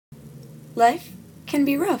Life can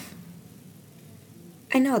be rough.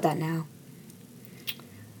 I know that now.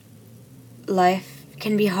 Life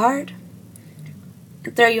can be hard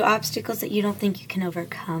and throw you obstacles that you don't think you can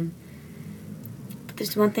overcome. But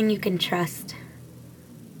there's one thing you can trust.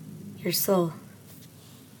 Your soul.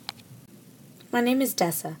 My name is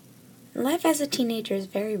Dessa. Life as a teenager is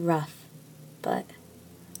very rough, but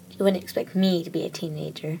you wouldn't expect me to be a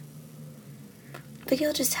teenager. But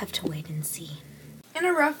you'll just have to wait and see. In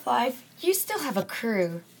a rough life, you still have a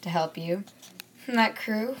crew to help you. And that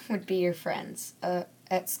crew would be your friends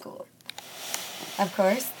at school. Of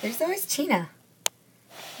course, there's always Tina,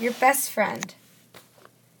 your best friend,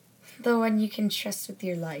 the one you can trust with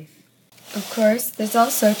your life. Of course, there's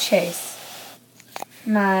also Chase,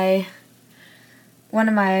 one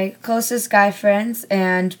of my closest guy friends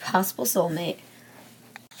and possible soulmate.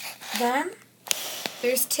 Then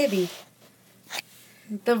there's Tibby,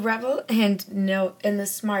 the rebel and the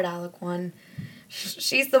smart aleck one.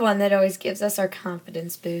 She's the one that always gives us our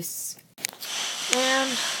confidence boosts.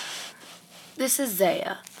 And this is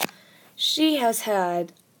Zaya. She has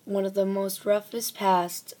had one of the most roughest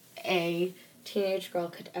pasts a teenage girl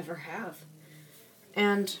could ever have.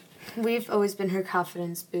 And we've always been her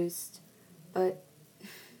confidence boost. But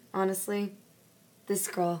honestly, this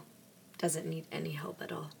girl doesn't need any help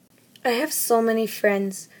at all. I have so many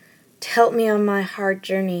friends to help me on my hard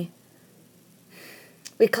journey.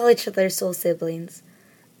 We call each other soul siblings,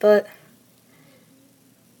 but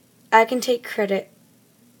I can take credit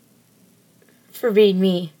for being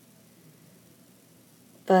me,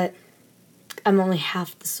 but I'm only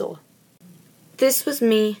half the soul. This was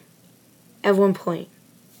me at one point,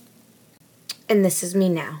 and this is me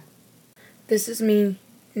now. This is me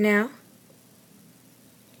now,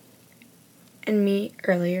 and me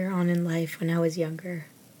earlier on in life when I was younger.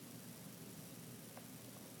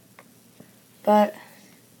 But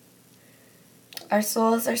our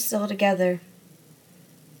souls are still together.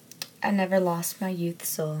 I never lost my youth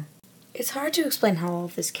soul. It's hard to explain how all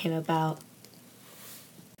of this came about.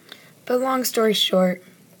 But long story short,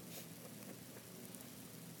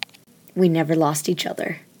 we never lost each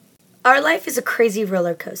other. Our life is a crazy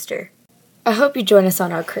roller coaster. I hope you join us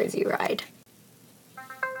on our crazy ride.